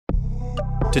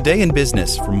Today in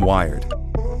Business from Wired.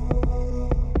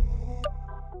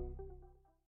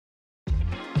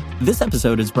 This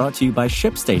episode is brought to you by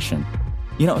ShipStation.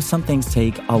 You know, some things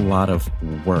take a lot of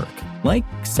work, like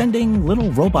sending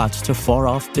little robots to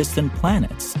far-off distant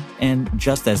planets. And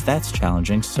just as that's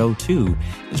challenging, so too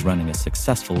is running a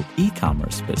successful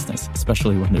e-commerce business,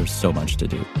 especially when there's so much to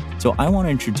do. So I want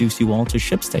to introduce you all to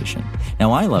ShipStation.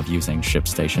 Now, I love using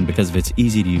ShipStation because of its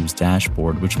easy-to-use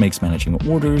dashboard, which makes managing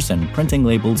orders and printing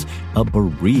labels a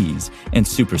breeze and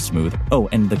super smooth. Oh,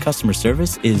 and the customer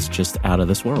service is just out of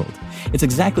this world. It's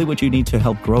exactly what you need to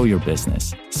help grow your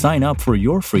business. Sign up for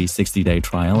your free 60-day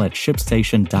trial at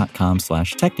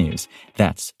shipstation.com/technews.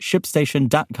 That's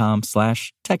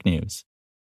shipstation.com/technews.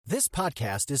 This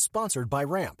podcast is sponsored by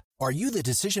Ramp. Are you the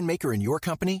decision maker in your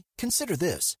company? Consider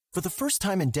this. For the first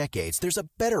time in decades, there's a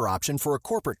better option for a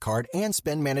corporate card and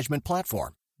spend management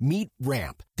platform. Meet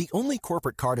Ramp, the only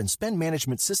corporate card and spend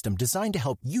management system designed to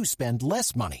help you spend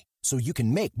less money so you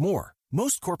can make more.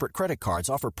 Most corporate credit cards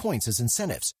offer points as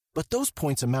incentives, but those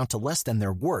points amount to less than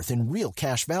their worth in real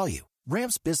cash value.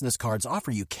 Ramp's business cards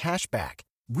offer you cash back,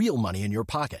 real money in your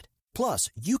pocket. Plus,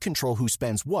 you control who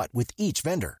spends what with each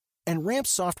vendor. And Ramp's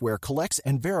software collects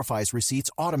and verifies receipts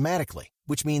automatically,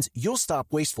 which means you'll stop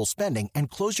wasteful spending and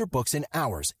close your books in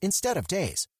hours instead of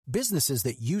days. Businesses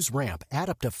that use Ramp add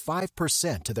up to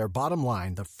 5% to their bottom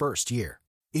line the first year.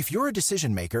 If you're a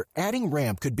decision maker, adding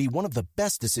Ramp could be one of the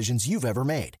best decisions you've ever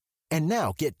made. And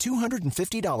now get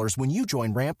 $250 when you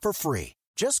join Ramp for free.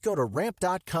 Just go to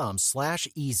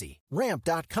ramp.com/easy.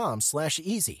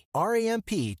 Ramp.com/easy.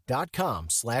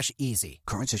 RAMP.com/easy.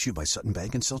 Cards issued by Sutton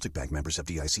Bank and Celtic Bank, members of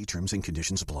FDIC. Terms and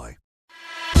conditions apply.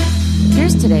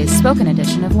 Here's today's spoken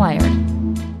edition of Wired.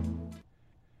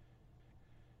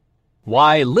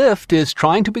 Why Lyft is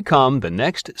Trying to Become the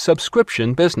Next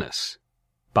Subscription Business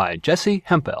by Jesse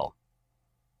Hempel.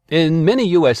 In many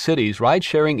U.S. cities,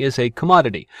 ride-sharing is a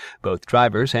commodity. Both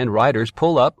drivers and riders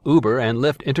pull up Uber and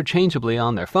Lyft interchangeably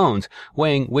on their phones,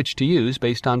 weighing which to use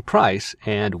based on price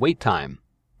and wait time.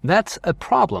 That's a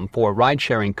problem for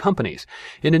ride-sharing companies.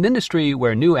 In an industry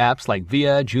where new apps like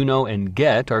Via, Juno, and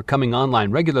Gett are coming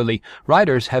online regularly,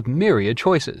 riders have myriad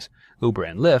choices. Uber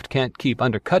and Lyft can't keep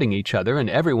undercutting each other and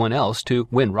everyone else to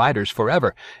win riders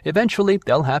forever. Eventually,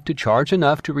 they'll have to charge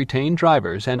enough to retain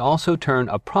drivers and also turn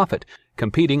a profit,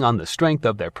 competing on the strength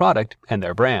of their product and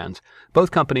their brands.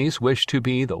 Both companies wish to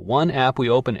be the one app we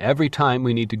open every time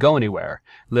we need to go anywhere.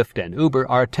 Lyft and Uber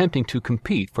are attempting to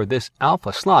compete for this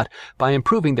alpha slot by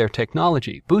improving their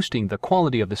technology, boosting the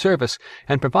quality of the service,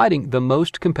 and providing the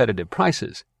most competitive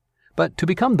prices. But to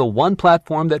become the one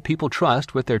platform that people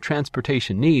trust with their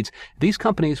transportation needs, these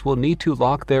companies will need to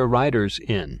lock their riders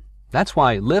in. That's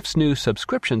why Lyft's new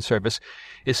subscription service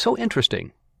is so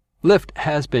interesting. Lyft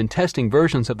has been testing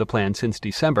versions of the plan since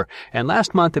December, and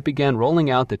last month it began rolling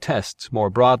out the tests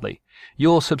more broadly.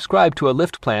 You'll subscribe to a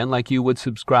Lyft plan like you would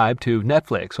subscribe to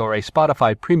Netflix or a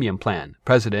Spotify premium plan,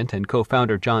 President and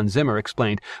co-founder John Zimmer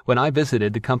explained when I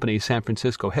visited the company's San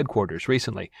Francisco headquarters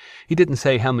recently. He didn't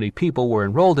say how many people were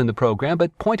enrolled in the program,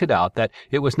 but pointed out that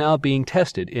it was now being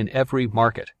tested in every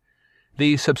market.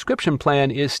 The subscription plan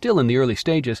is still in the early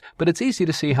stages, but it's easy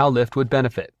to see how Lyft would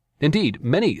benefit. Indeed,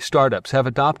 many startups have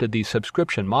adopted the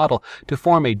subscription model to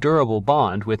form a durable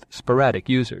bond with sporadic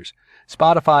users.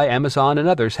 Spotify, Amazon, and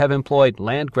others have employed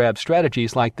land-grab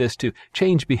strategies like this to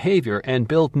change behavior and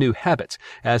build new habits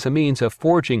as a means of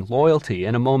forging loyalty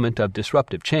in a moment of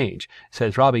disruptive change,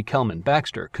 says Robbie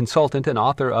Kellman-Baxter, consultant and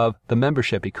author of The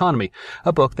Membership Economy,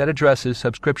 a book that addresses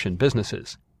subscription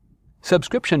businesses.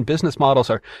 Subscription business models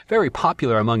are very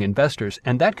popular among investors,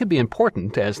 and that could be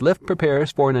important as Lyft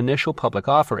prepares for an initial public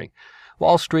offering.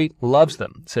 Wall Street loves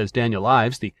them, says Daniel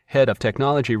Ives, the head of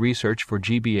technology research for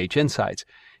GBH Insights.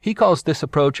 He calls this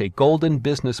approach a golden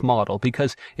business model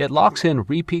because it locks in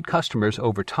repeat customers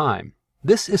over time.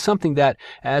 This is something that,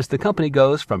 as the company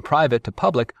goes from private to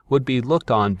public, would be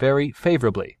looked on very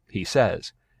favorably, he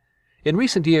says. In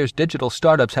recent years, digital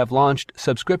startups have launched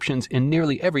subscriptions in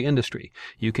nearly every industry.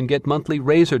 You can get monthly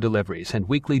razor deliveries and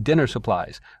weekly dinner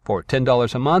supplies. For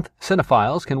 $10 a month,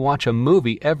 cinephiles can watch a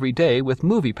movie every day with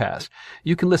MoviePass.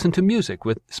 You can listen to music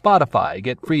with Spotify,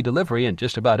 get free delivery and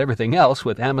just about everything else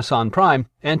with Amazon Prime,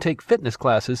 and take fitness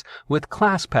classes with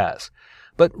ClassPass.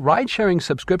 But ride-sharing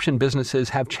subscription businesses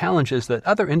have challenges that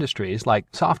other industries, like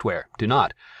software, do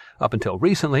not. Up until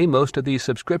recently, most of these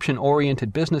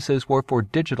subscription-oriented businesses were for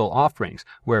digital offerings,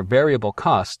 where variable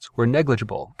costs were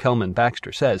negligible,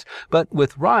 Kellman-Baxter says. But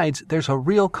with rides, there's a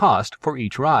real cost for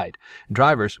each ride.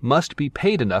 Drivers must be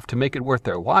paid enough to make it worth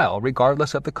their while,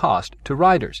 regardless of the cost to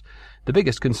riders. The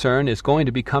biggest concern is going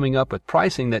to be coming up with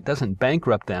pricing that doesn't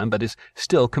bankrupt them, but is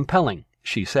still compelling.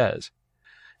 she says.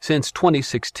 Since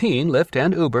 2016, Lyft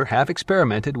and Uber have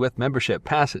experimented with membership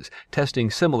passes,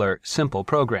 testing similar, simple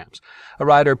programs. A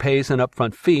rider pays an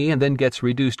upfront fee and then gets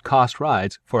reduced cost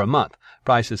rides for a month.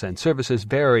 Prices and services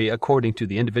vary according to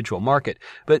the individual market,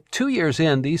 but 2 years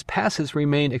in, these passes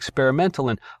remain experimental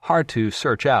and hard to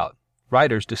search out.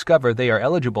 Riders discover they are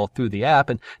eligible through the app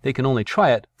and they can only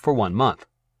try it for 1 month.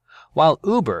 While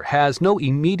Uber has no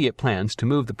immediate plans to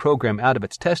move the program out of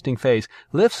its testing phase,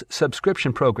 Lyft's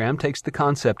subscription program takes the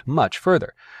concept much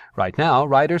further. Right now,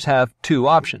 riders have 2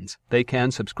 options. They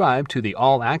can subscribe to the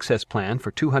all-access plan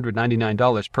for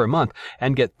 $299 per month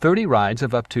and get 30 rides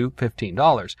of up to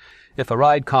 $15. If a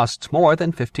ride costs more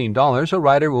than $15, a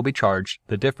rider will be charged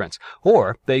the difference.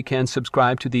 Or they can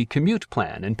subscribe to the commute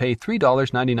plan and pay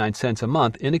 $3.99 a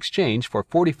month in exchange for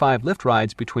 45 Lyft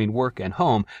rides between work and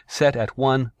home, set at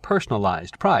one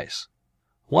personalized price.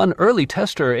 One early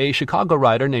tester, a Chicago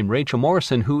writer named Rachel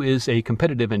Morrison, who is a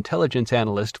competitive intelligence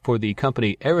analyst for the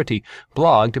company Arity,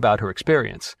 blogged about her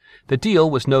experience. The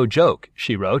deal was no joke,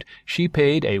 she wrote. She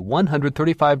paid a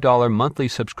 $135 monthly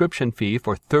subscription fee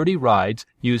for 30 rides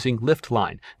using Lyft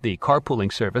Line, the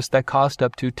carpooling service that cost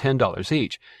up to $10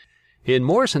 each. In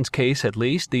Morrison's case, at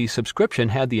least, the subscription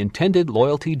had the intended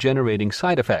loyalty-generating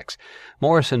side effects.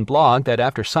 Morrison blogged that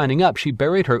after signing up, she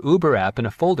buried her Uber app in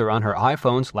a folder on her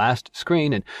iPhone's last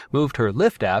screen and moved her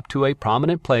Lyft app to a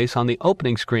prominent place on the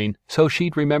opening screen so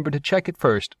she'd remember to check it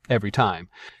first every time.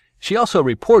 She also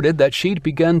reported that she'd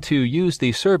begun to use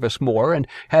the service more and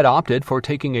had opted for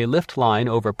taking a Lyft line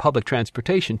over public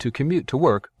transportation to commute to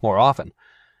work more often.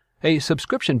 A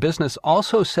subscription business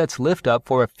also sets Lyft up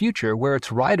for a future where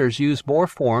its riders use more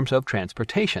forms of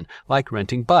transportation, like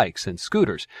renting bikes and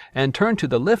scooters, and turn to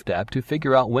the Lyft app to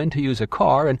figure out when to use a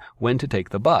car and when to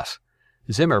take the bus.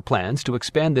 Zimmer plans to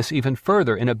expand this even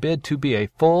further in a bid to be a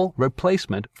full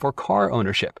replacement for car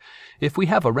ownership. If we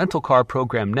have a rental car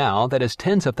program now that has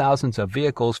tens of thousands of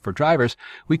vehicles for drivers,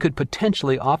 we could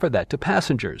potentially offer that to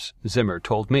passengers, Zimmer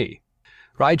told me.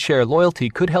 Rideshare loyalty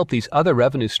could help these other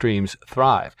revenue streams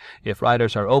thrive. If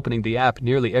riders are opening the app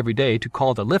nearly every day to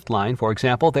call the Lyft line, for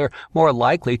example, they're more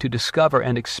likely to discover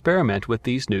and experiment with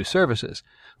these new services.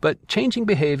 But changing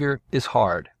behavior is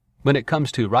hard. When it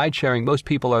comes to ride-sharing, most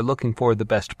people are looking for the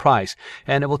best price,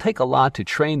 and it will take a lot to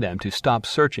train them to stop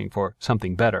searching for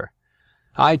something better.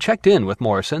 I checked in with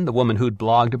Morrison, the woman who'd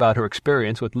blogged about her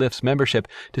experience with Lyft's membership,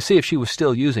 to see if she was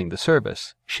still using the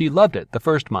service. She loved it the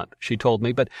first month, she told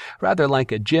me, but rather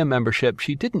like a gym membership,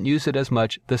 she didn't use it as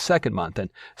much the second month, and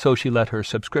so she let her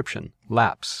subscription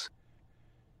lapse.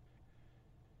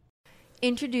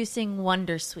 Introducing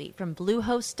Wondersuite from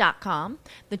Bluehost.com,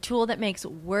 the tool that makes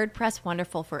WordPress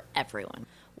wonderful for everyone.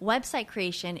 Website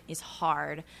creation is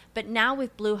hard, but now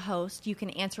with Bluehost, you can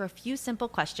answer a few simple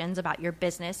questions about your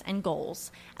business and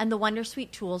goals, and the Wondersuite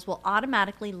tools will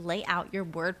automatically lay out your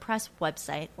WordPress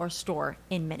website or store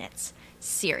in minutes.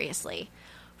 Seriously.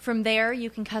 From there,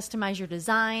 you can customize your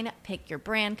design, pick your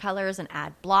brand colors, and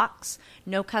add blocks.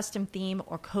 No custom theme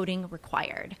or coding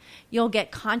required. You'll get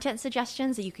content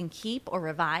suggestions that you can keep or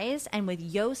revise, and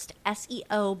with Yoast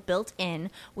SEO built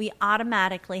in, we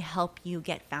automatically help you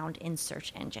get found in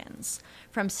search engines.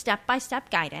 From step-by-step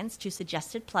guidance to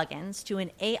suggested plugins to an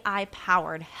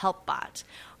AI-powered help bot,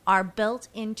 our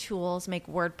built-in tools make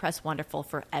WordPress wonderful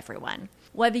for everyone.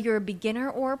 Whether you're a beginner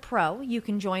or a pro, you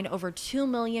can join over 2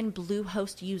 million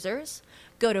Bluehost users.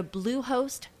 Go to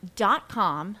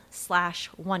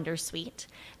bluehost.com/wondersuite.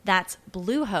 That's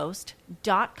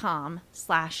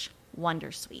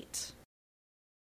bluehost.com/wondersuite.